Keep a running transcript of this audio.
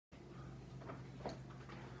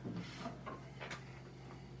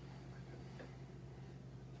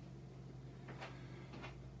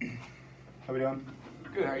How we doing?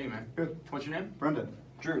 Good, how are you, man? Good. What's your name? Brendan.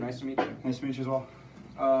 Drew, nice to meet you. Nice to meet you as well.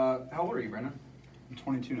 How old are you, Brendan? I'm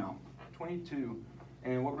 22 now. 22.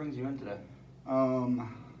 And what brings you in today?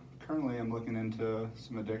 Currently I'm looking into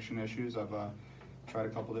some addiction issues. I've tried a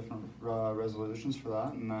couple different resolutions for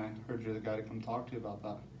that, and I heard you're the guy to come talk to you about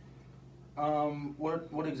that.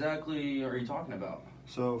 What exactly are you talking about?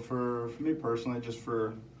 So for me personally, just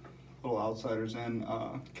for little outsiders in,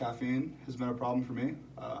 caffeine has been a problem for me.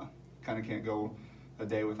 Kind of can't go a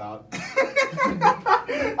day without.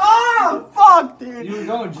 Oh, fuck, dude! You were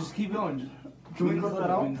going, just keep going. Can we clip that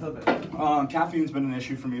out? Caffeine's been an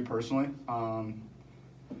issue for me personally.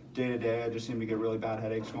 Day to day, I just seem to get really bad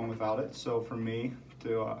headaches going without it. So for me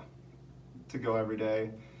to go every day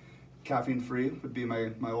caffeine free would be my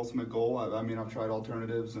ultimate goal. I mean, I've tried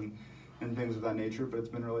alternatives and things of that nature, but it's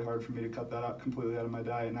been really hard for me to cut that out completely out of my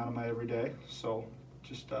diet and out of my everyday. So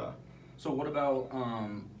just. So what about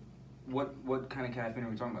what kind of caffeine are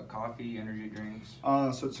we talking about? Coffee, energy drinks?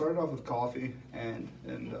 So it started off with coffee, and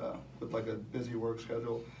with like a busy work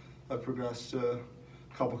schedule, I progressed to a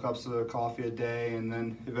couple cups of coffee a day, and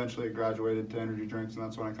then eventually it graduated to energy drinks, and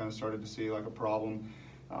that's when I kind of started to see like a problem.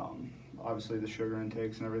 Obviously the sugar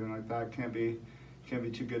intakes and everything like that can't be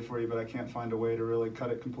too good for you, but I can't find a way to really cut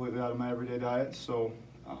it completely out of my everyday diet. So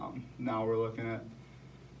now we're looking at,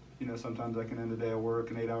 sometimes I can end a day at work,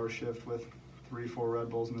 an 8-hour shift with 3-4 Red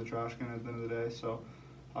Bulls in the trash can at the end of the day. So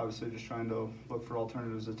obviously just trying to look for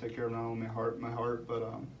alternatives to take care of not only my heart, but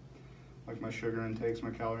like my sugar intakes,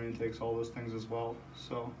 my calorie intakes, all those things as well.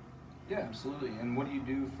 So yeah, absolutely. And what do you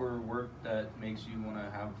do for work that makes you want to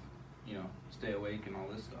have, stay awake and all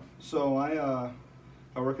this stuff? So I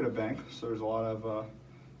work at a bank, so there's a lot of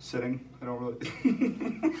sitting. I don't really.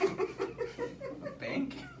 A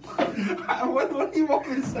bank? What do you want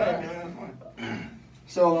me to say?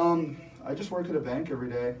 So I just work at a bank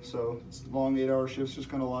every day. So it's long 8-hour shifts, just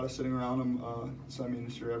kind of a lot of sitting around. So I mean,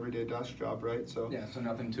 it's your everyday desk job, right? So yeah, so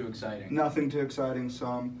nothing too exciting. Nothing too exciting.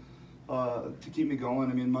 So to keep me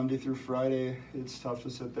going, I mean, Monday through Friday, it's tough to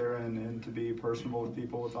sit there and to be personable with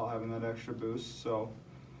people without having that extra boost. So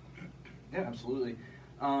yeah, absolutely.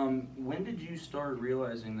 When did you start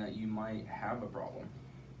realizing that you might have a problem?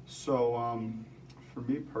 So for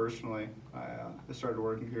me personally, I started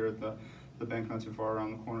working here at the bank not too far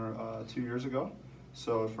around the corner 2 years ago.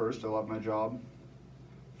 So at first I loved my job.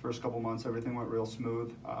 First couple months everything went real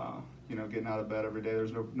smooth. Getting out of bed every day,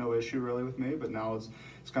 there's no issue really with me, but now it's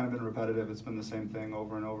kind of been repetitive. It's been the same thing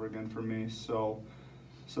over and over again for me. So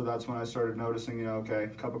that's when I started noticing, okay,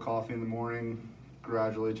 cup of coffee in the morning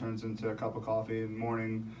gradually turns into a cup of coffee in the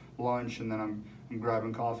morning, lunch, and then I'm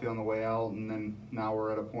grabbing coffee on the way out, and then now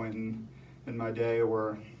we're at a point in my day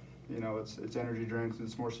where it's energy drinks,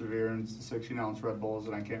 it's more severe, and it's the 16-ounce Red Bulls,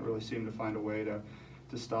 and I can't really seem to find a way to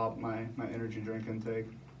stop my energy drink intake.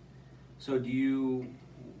 So do you,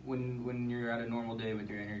 when you're at a normal day with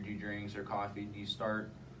your energy drinks or coffee, do you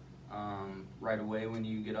start right away when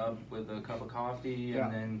you get up with a cup of coffee, Yeah.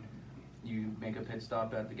 and then you make a pit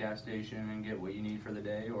stop at the gas station and get what you need for the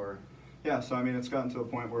day, or? Yeah, so I mean, it's gotten to a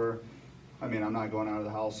point where, I'm not going out of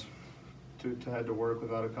the house to head to work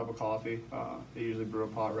without a cup of coffee. I usually brew a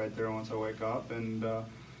pot right there once I wake up, and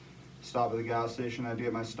stop at the gas station. I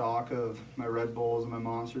get my stock of my Red Bulls and my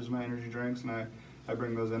Monsters, my energy drinks, and I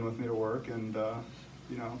bring those in with me to work, and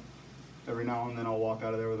every now and then I'll walk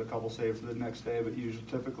out of there with a couple saved for the next day, but usually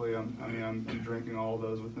typically I'm drinking all of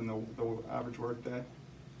those within the average work day.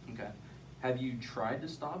 Okay. Have you tried to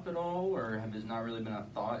stop at all, or have it not really been a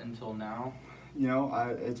thought until now?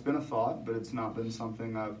 It's been a thought, but it's not been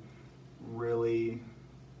something I've really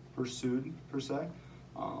pursued per se.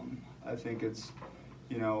 I think it's,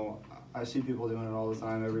 I see people doing it all the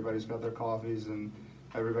time. Everybody's got their coffees and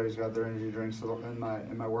everybody's got their energy drinks in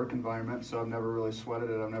my work environment, so I've never really sweated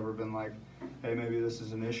it. I've never been like, hey, maybe this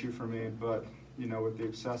is an issue for me, but with the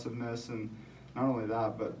excessiveness and not only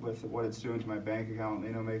that, but with what it's doing to my bank account,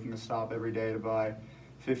 making a stop every day to buy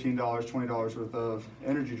 $15, $20 worth of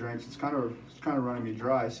energy drinks, it's kind of running me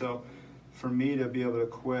dry. So for me to be able to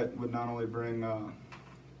quit would not only bring,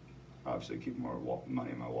 obviously keep more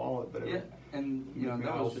money in my wallet, but it would make me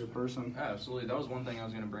a healthier person. Absolutely. That was one thing I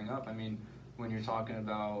was going to bring up. I mean, when you're talking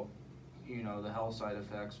about, the health side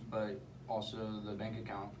effects, but also the bank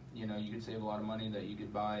account, you could save a lot of money that you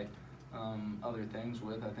could buy other things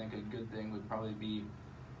with. I think a good thing would probably be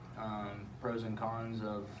pros and cons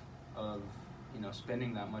of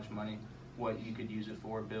spending that much money, what you could use it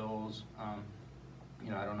for, bills.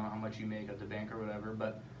 I don't know how much you make at the bank or whatever,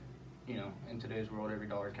 but in today's world, every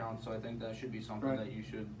dollar counts. So I think that should be something Right. that you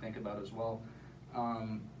should think about as well.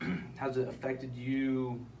 Has it affected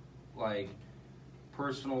you, like,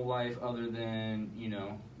 personal life other than, you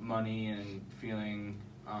know, money and feeling,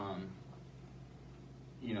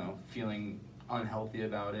 you know, feeling unhealthy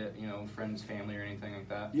about it, you know, friends, family, or anything like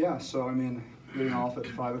that? Yeah, so I mean, getting off at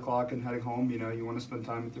 5 o'clock and heading home, you know, you want to spend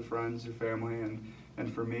time with your friends, your family,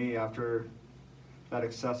 and for me, after that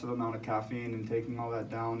excessive amount of caffeine and taking all that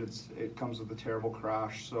down, it comes with a terrible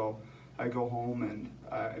crash. So I go home and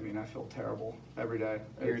I mean, I feel terrible every day.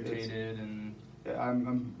 Irritated and...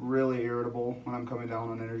 I'm really irritable when I'm coming down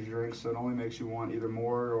on energy drinks, so it only makes you want either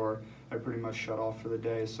more or I pretty much shut off for the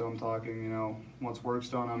day. So I'm talking, you know, once work's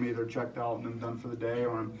done, I'm either checked out and I'm done for the day,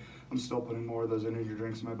 or I'm still putting more of those energy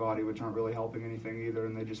drinks in my body, which aren't really helping anything either,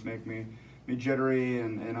 and they just make me jittery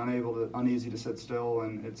and uneasy to sit still,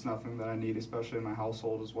 and it's nothing that I need, especially in my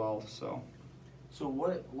household as well. So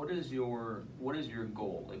what is your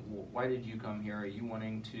goal? Like, why did you come here? Are you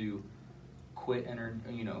wanting to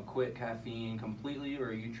quit caffeine completely, or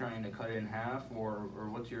are you trying to cut it in half, or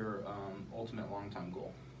what's your ultimate long-term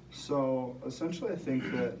goal? So essentially, I think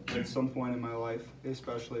that at some point in my life,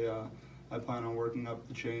 especially, I plan on working up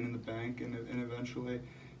the chain in the bank and eventually,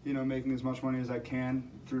 you know, making as much money as I can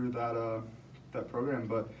through that program.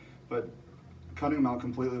 But cutting them out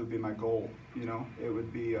completely would be my goal. You know,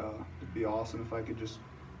 it'd be awesome if I could just,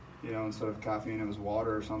 you know, instead of caffeine, it was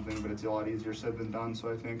water or something. But it's a lot easier said than done.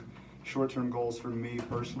 So I think short-term goals for me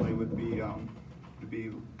personally would be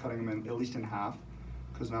cutting them at least in half,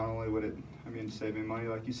 because not only would it, I mean, save me money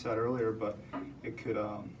like you said earlier, but it could,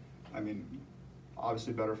 I mean,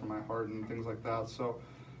 obviously better for my heart and things like that. So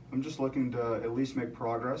I'm just looking to at least make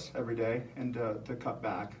progress every day and to cut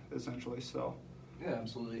back essentially. So yeah,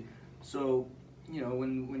 absolutely. So, you know,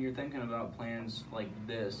 when you're thinking about plans like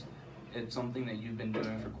this, it's something that you've been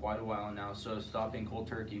doing for quite a while now, so stopping cold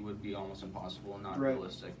turkey would be almost impossible and not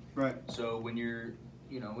realistic. Right. So when you're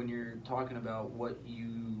talking about what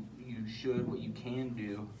you can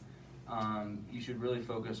do, you should really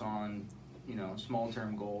focus on, you know,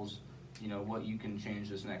 small-term goals, you know, what you can change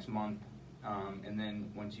this next month, and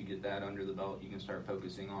then once you get that under the belt, you can start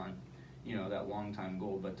focusing on, you know, that long-time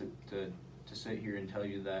goal. But to sit here and tell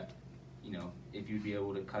you that, you know, if you'd be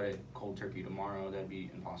able to cut it cold turkey tomorrow, that'd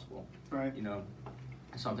be impossible. Right. You know,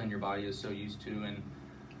 it's something your body is so used to, and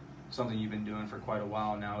something you've been doing for quite a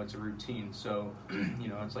while now. It's a routine. So, you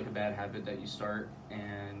know, it's like a bad habit that you start,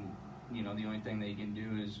 and, you know, the only thing that you can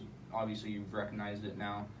do is, obviously you've recognized it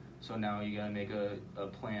now, so now you gotta make a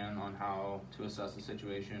plan on how to assess the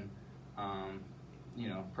situation, you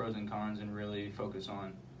know, pros and cons, and really focus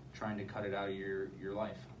on trying to cut it out of your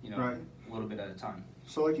life, you know, right. A little bit at a time.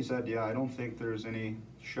 So like you said, yeah, I don't think there's any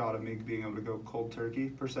shot of me being able to go cold turkey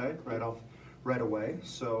per se right away.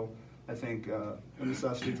 So I think a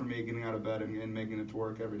necessity for me getting out of bed and making it to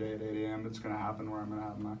work every day at 8 a.m. It's going to happen where I'm going to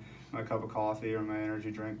have my cup of coffee or my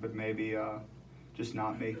energy drink, but maybe just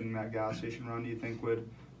not making that gas station run. Do you think would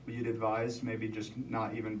you'd advise maybe just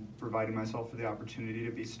not even providing myself with the opportunity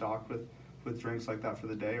to be stocked with drinks like that for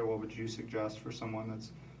the day, or what would you suggest for someone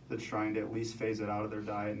that's trying to at least phase it out of their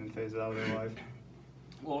diet and then phase it out of their life?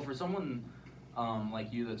 Well, for someone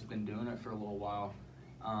like you that's been doing it for a little while,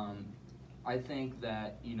 I think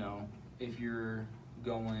that, you know, if you're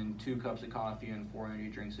going 2 cups of coffee and 4 energy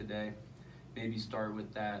drinks a day, maybe start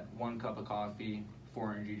with that 1 cup of coffee,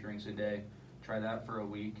 4 energy drinks a day. Try that for a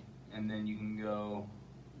week, and then you can go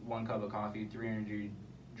 1 cup of coffee, 3 energy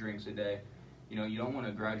drinks a day. You know, you don't want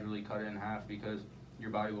to gradually cut it in half, because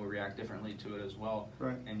your body will react differently to it as well,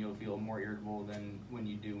 right. And you'll feel more irritable than when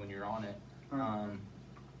you do when you're on it. Right.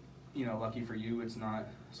 You know, lucky for you, it's not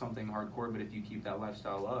something hardcore, but if you keep that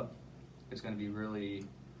lifestyle up, it's going to be really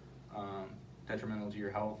detrimental to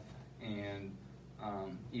your health, and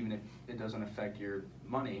even if it doesn't affect your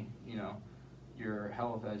money, you know, your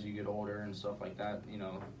health as you get older and stuff like that, you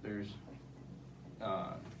know, there's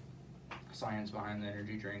science behind the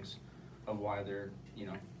energy drinks of why they're, you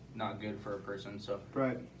know, not good for a person. So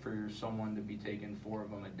right. For someone to be taking 4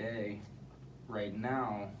 of them a day right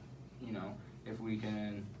now, you know, if we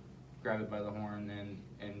can grab it by the horn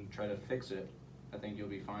and try to fix it, I think you'll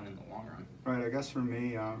be fine in the long run. Right. I guess for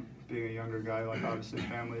me, being a younger guy, like obviously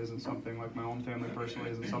family isn't something, like my own family personally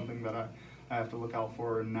isn't something that I have to look out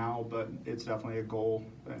for now, but it's definitely a goal,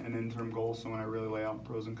 an interim goal. So when I really lay out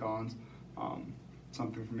pros and cons,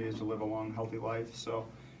 something for me is to live a long, healthy life. So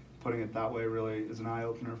putting it that way really is an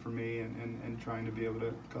eye-opener for me, and trying to be able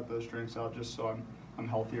to cut those drinks out just so I'm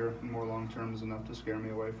healthier and more long-term is enough to scare me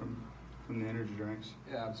away from the energy drinks.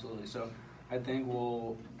 Yeah, absolutely. So I think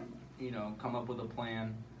we'll, you know, come up with a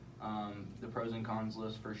plan, the pros and cons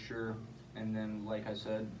list for sure, and then like I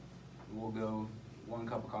said, we'll go 1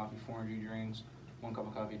 cup of coffee, 4 energy drinks, 1 cup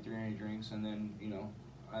of coffee, 3 energy drinks, and then, you know,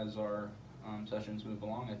 as our sessions move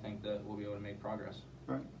along, I think that we'll be able to make progress.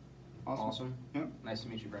 Right. Awesome. Yep. Nice to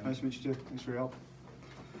meet you, Brendan. Nice to meet you too. Thanks for your help.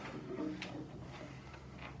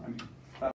 Right.